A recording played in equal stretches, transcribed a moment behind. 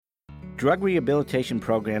Drug rehabilitation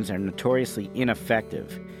programs are notoriously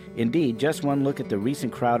ineffective. Indeed, just one look at the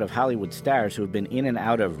recent crowd of Hollywood stars who have been in and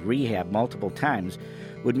out of rehab multiple times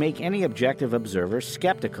would make any objective observer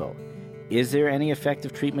skeptical. Is there any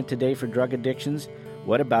effective treatment today for drug addictions?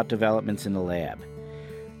 What about developments in the lab?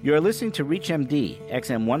 You're listening to ReachMD,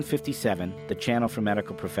 XM 157, the channel for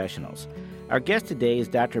medical professionals. Our guest today is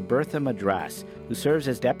Dr. Bertha Madras, who serves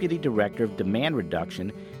as Deputy Director of Demand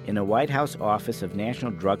Reduction in the White House Office of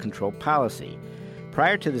National Drug Control Policy.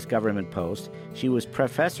 Prior to this government post, she was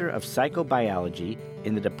Professor of Psychobiology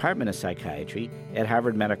in the Department of Psychiatry at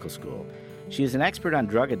Harvard Medical School. She is an expert on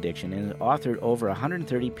drug addiction and has authored over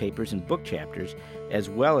 130 papers and book chapters, as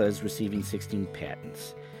well as receiving 16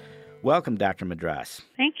 patents. Welcome, Dr. Madras.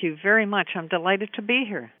 Thank you very much. I'm delighted to be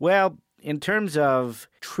here. Well, in terms of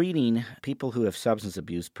treating people who have substance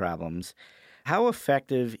abuse problems, how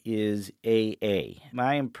effective is AA?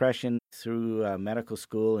 My impression through medical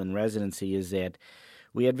school and residency is that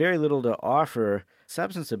we had very little to offer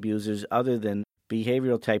substance abusers other than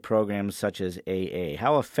behavioral-type programs such as AA.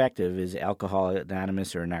 How effective is Alcoholics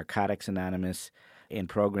Anonymous or Narcotics Anonymous in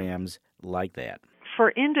programs like that?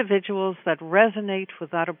 For individuals that resonate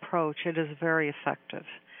with that approach, it is very effective.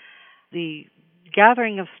 The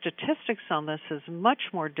gathering of statistics on this is much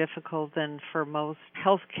more difficult than for most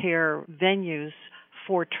healthcare venues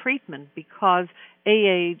for treatment because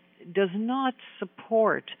AA does not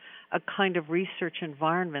support a kind of research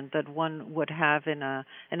environment that one would have in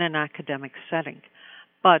an academic setting.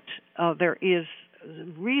 But there is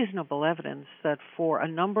reasonable evidence that for a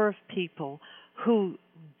number of people who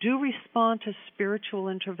do respond to spiritual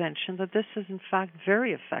intervention, that this is in fact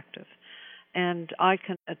very effective. And I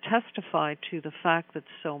can testify to the fact that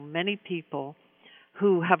so many people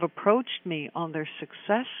who have approached me on their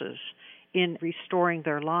successes in restoring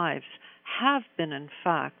their lives have been, in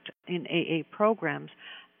fact, in AA programs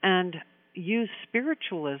and used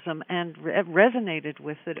spiritualism and resonated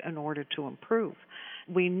with it in order to improve.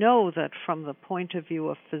 We know that from the point of view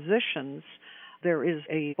of physicians, there is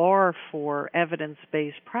a bar for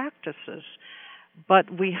evidence-based practices.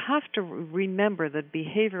 But we have to remember that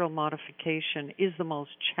behavioral modification is the most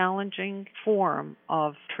challenging form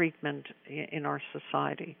of treatment in our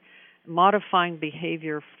society. Modifying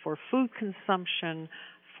behavior for food consumption,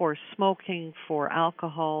 for smoking, for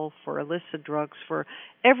alcohol, for illicit drugs, for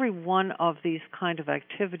every one of these kind of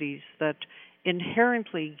activities that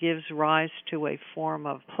inherently gives rise to a form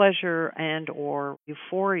of pleasure and or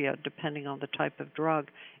euphoria, depending on the type of drug,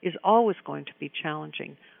 is always going to be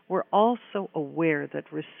challenging. We're also aware that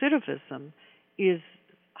recidivism is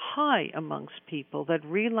high amongst people, that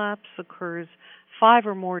relapse occurs 5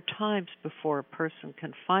 or more times before a person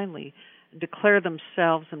can finally declare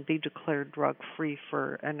themselves and be declared drug-free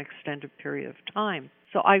for an extended period of time.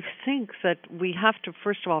 So I think that we have to,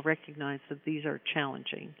 first of all, recognize that these are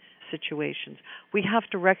challenging situations. We have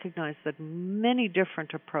to recognize that many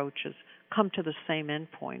different approaches come to the same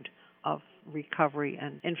endpoint of recovery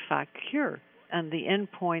and, in fact, cure. And the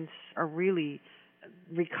endpoints are really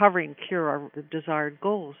recovery and cure are the desired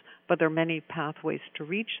goals, but there are many pathways to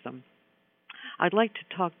reach them. I'd like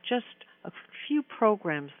to talk just a few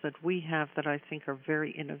programs that we have that I think are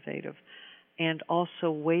very innovative and also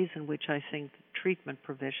ways in which I think treatment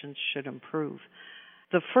provisions should improve.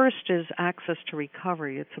 The first is Access to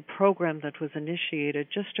Recovery. It's a program that was initiated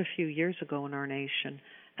just a few years ago in our nation.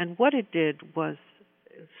 And what it did was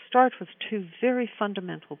start with two very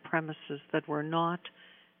fundamental premises that were not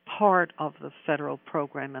part of the federal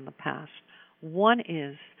program in the past. One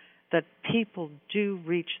is that people do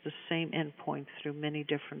reach the same endpoint through many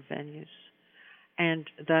different venues, and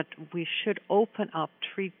that we should open up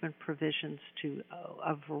treatment provisions to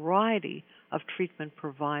a variety of treatment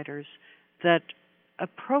providers that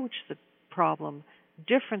approach the problem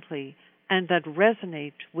differently and that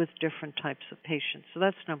resonate with different types of patients. So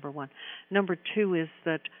that's number one. Number two is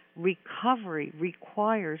that recovery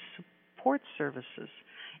requires support services.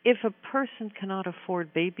 If a person cannot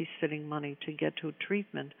afford babysitting money to get to a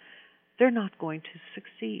treatment, they're not going to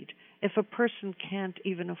succeed. If a person can't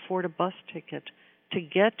even afford a bus ticket to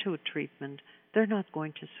get to a treatment, they're not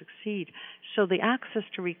going to succeed. So the Access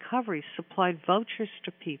to Recovery supplied vouchers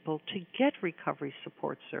to people to get recovery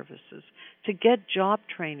support services, to get job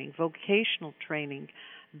training, vocational training,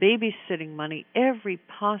 babysitting money, every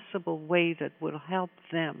possible way that will help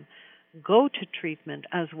them go to treatment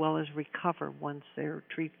as well as recover once their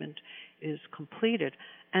treatment is completed.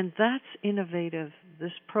 And that's innovative.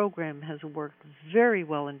 This program has worked very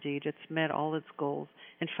well indeed. It's met all its goals.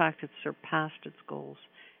 In fact, it's surpassed its goals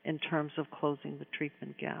in terms of closing the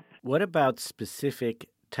treatment gap. What about specific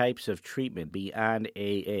types of treatment beyond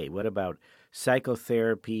AA? What about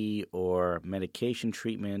psychotherapy or medication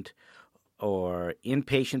treatment or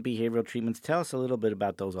inpatient behavioral treatments. Tell us a little bit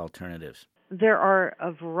about those alternatives. There are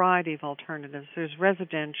a variety of alternatives. There's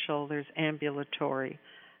residential, there's ambulatory.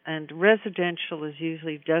 And residential is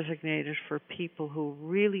usually designated for people who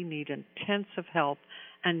really need intensive help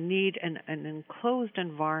and need an enclosed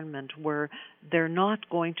environment where they're not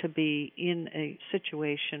going to be in a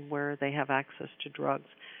situation where they have access to drugs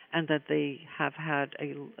and that they have had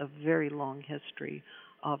a very long history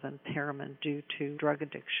of impairment due to drug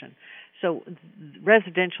addiction. So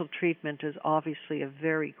residential treatment is obviously a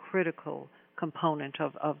very critical component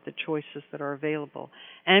of the choices that are available.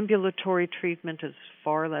 Ambulatory treatment is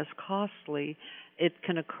far less costly. It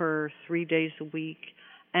can occur 3 days a week,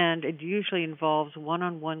 and it usually involves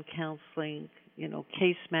one-on-one counseling,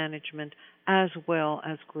 case management, as well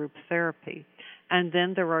as group therapy. And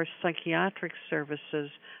then there are psychiatric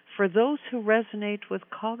services for those who resonate with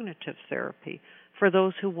cognitive therapy, for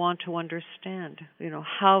those who want to understand,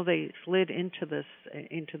 how they slid into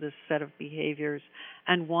this set of behaviors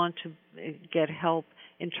and want to get help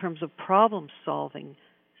in terms of problem solving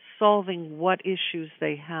what issues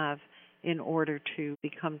they have in order to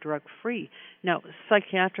become drug-free. Now,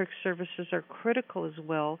 psychiatric services are critical as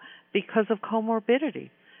well because of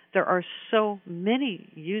comorbidity. There are so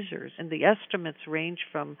many users, and the estimates range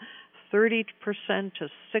from 30% to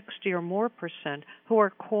 60 or more percent who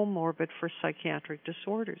are comorbid for psychiatric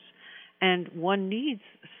disorders. And one needs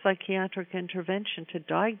psychiatric intervention to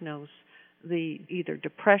diagnose the either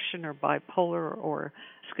depression or bipolar or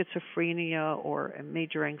schizophrenia or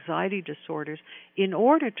major anxiety disorders in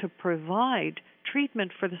order to provide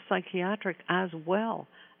treatment for the psychiatric as well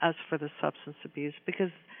as for the substance abuse, because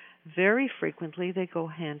very frequently they go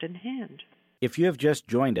hand in hand. If you have just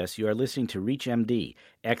joined us, you are listening to ReachMD,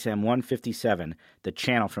 XM 157, the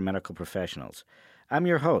channel for medical professionals. I'm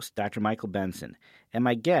your host, Dr. Michael Benson, and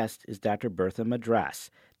my guest is Dr. Bertha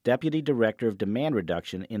Madras, Deputy Director of Demand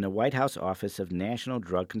Reduction in the White House Office of National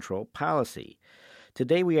Drug Control Policy.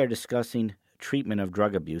 Today we are discussing treatment of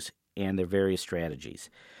drug abuse and their various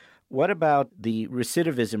strategies. What about the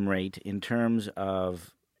recidivism rate in terms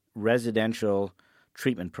of residential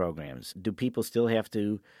treatment programs? Do people still have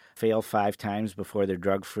to fail 5 times before they're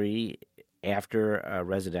drug-free after a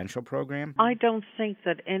residential program? I don't think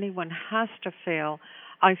that anyone has to fail.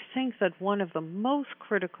 I think that one of the most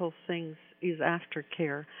critical things is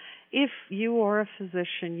aftercare. If you are a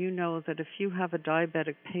physician, you know that if you have a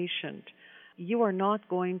diabetic patient, you are not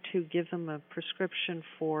going to give them a prescription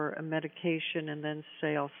for a medication and then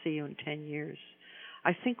say, I'll see you in 10 years.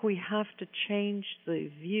 I think we have to change the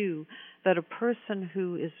view that a person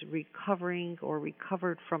who is recovering or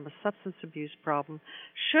recovered from a substance abuse problem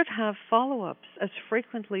should have follow-ups as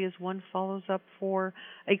frequently as one follows up for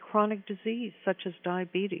a chronic disease such as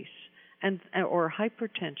diabetes or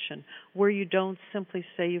hypertension, where you don't simply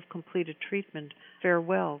say you've completed treatment,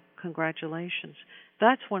 farewell, congratulations.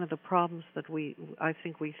 That's one of the problems that I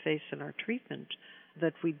think we face in our treatment,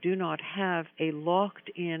 that we do not have a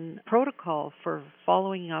locked-in protocol for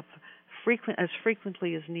following up as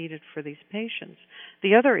frequently as needed for these patients.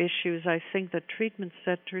 The other issue is I think that treatment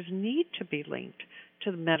centers need to be linked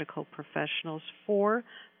to the medical professionals for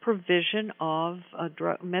provision of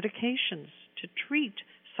medications to treat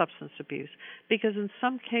substance abuse. Because in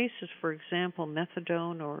some cases, for example,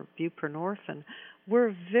 methadone or buprenorphine,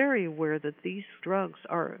 we're very aware that these drugs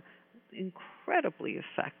are incredibly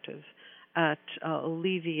effective at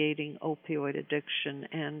alleviating opioid addiction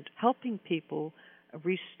and helping people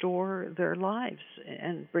restore their lives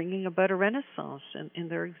and bringing about a renaissance in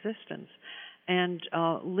their existence. And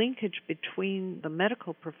linkage between the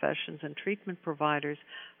medical professions and treatment providers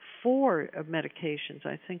for medications,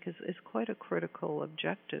 I think, is quite a critical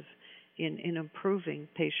objective in improving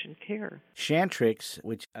patient care. Chantix,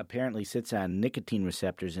 which apparently sits on nicotine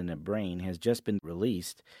receptors in the brain, has just been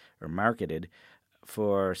released or marketed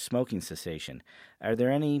for smoking cessation. Are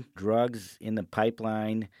there any drugs in the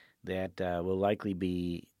pipeline that will likely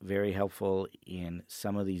be very helpful in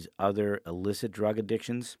some of these other illicit drug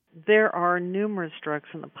addictions? There are numerous drugs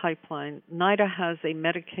in the pipeline. NIDA has a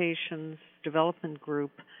medications development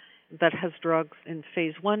group that has drugs in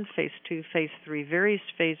phase 1, phase 2, phase 3, various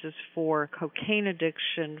phases for cocaine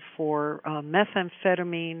addiction, for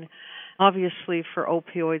methamphetamine, obviously for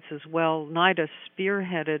opioids as well. NIDA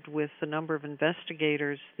spearheaded with a number of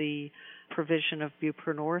investigators the provision of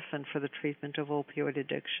buprenorphine for the treatment of opioid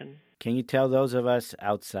addiction. Can you tell those of us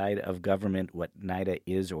outside of government what NIDA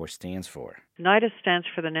is or stands for? NIDA stands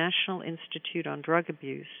for the National Institute on Drug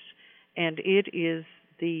Abuse, and it is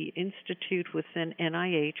the institute within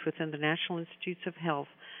NIH, within the National Institutes of Health,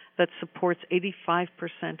 that supports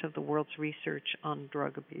 85% of the world's research on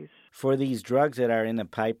drug abuse. For these drugs that are in the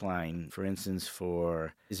pipeline, for instance,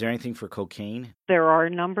 is there anything for cocaine? There are a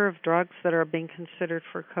number of drugs that are being considered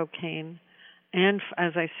for cocaine. And,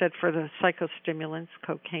 as I said, for the psychostimulants,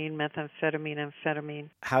 cocaine, methamphetamine,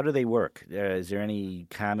 amphetamine. How do they work? Is there any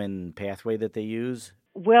common pathway that they use?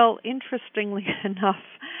 Well, interestingly enough,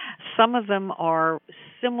 some of them are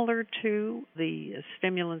similar to the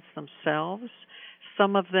stimulants themselves.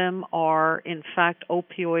 Some of them are, in fact,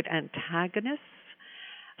 opioid antagonists.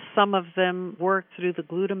 Some of them work through the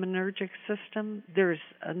glutamatergic system. There's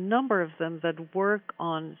a number of them that work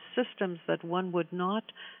on systems that one would not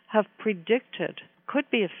have predicted could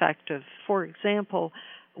be effective. For example,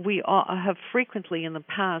 we have frequently in the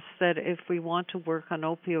past said if we want to work on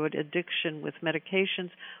opioid addiction with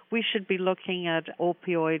medications, we should be looking at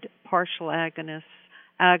opioid partial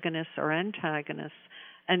agonists or antagonists,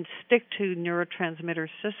 and stick to neurotransmitter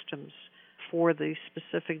systems for the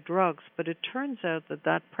specific drugs. But it turns out that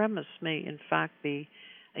that premise may in fact be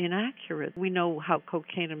inaccurate. We know how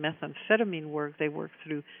cocaine and methamphetamine work. They work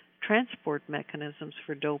through transport mechanisms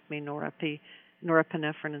for dopamine,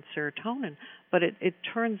 norepinephrine, and serotonin. But it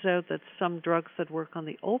turns out that some drugs that work on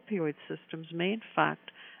the opioid systems may in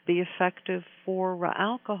fact be effective for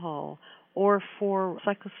alcohol or for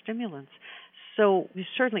psychostimulants. So we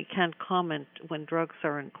certainly can't comment when drugs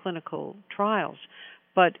are in clinical trials,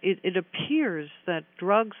 but it appears that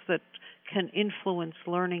drugs that can influence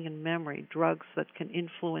learning and memory, drugs that can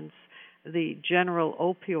influence the general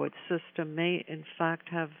opioid system may in fact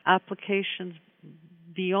have applications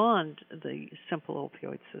beyond the simple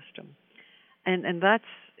opioid system. And that's,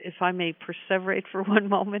 if I may perseverate for one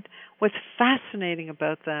moment, what's fascinating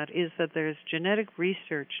about that is that there's genetic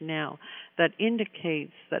research now that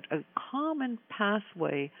indicates that a common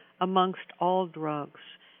pathway amongst all drugs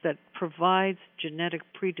that provides genetic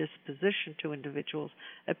predisposition to individuals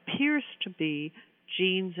appears to be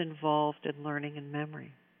genes involved in learning and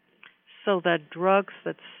memory. So that drugs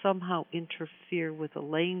that somehow interfere with the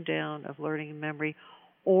laying down of learning and memory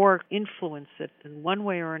or influence it in one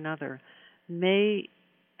way or another may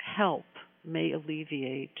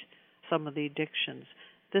alleviate some of the addictions.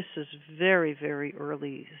 This is very, very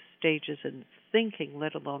early stages in thinking,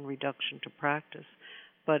 let alone reduction to practice.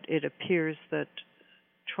 But it appears that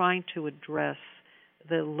trying to address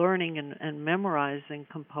the learning and memorizing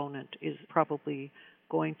component is probably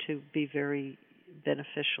going to be very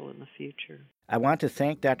beneficial in the future. I want to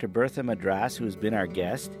thank Dr. Bertha Madras, who has been our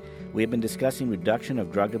guest. We have been discussing reduction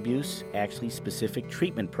of drug abuse, actually specific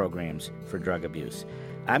treatment programs for drug abuse.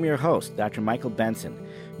 I'm your host, Dr. Michael Benson.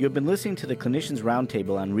 You have been listening to the Clinicians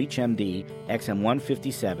Roundtable on ReachMD XM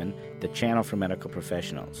 157, the channel for medical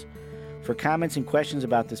professionals. For comments and questions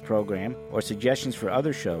about this program or suggestions for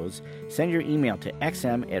other shows, send your email to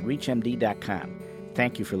xm@reachmd.com.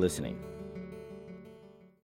 Thank you for listening.